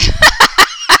 Fuck!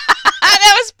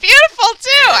 That was beautiful,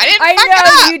 too. I didn't fuck it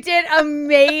up. You did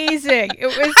amazing. It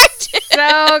was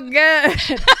so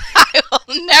good. I will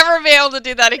never be able to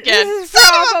do that again. This is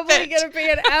probably going to be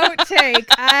an outtake.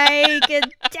 I can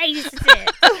taste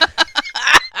it.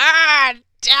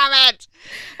 Damn it.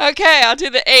 Okay, I'll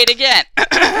do the 8 again.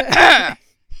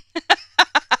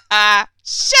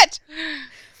 Shit.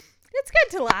 It's good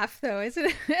to laugh, though, isn't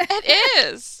it? It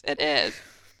is. It is.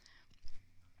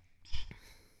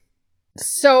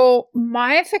 So,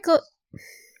 my fickle...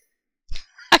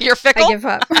 You're fickle? I give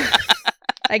up.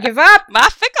 I give up. My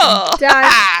fickle. I'm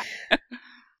done.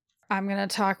 I'm going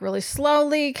to talk really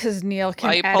slowly because Neil can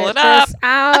edit pull it up. this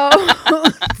out.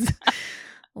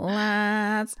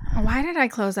 Why did I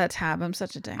close that tab? I'm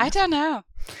such a dang. I don't know.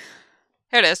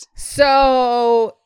 Here it is. So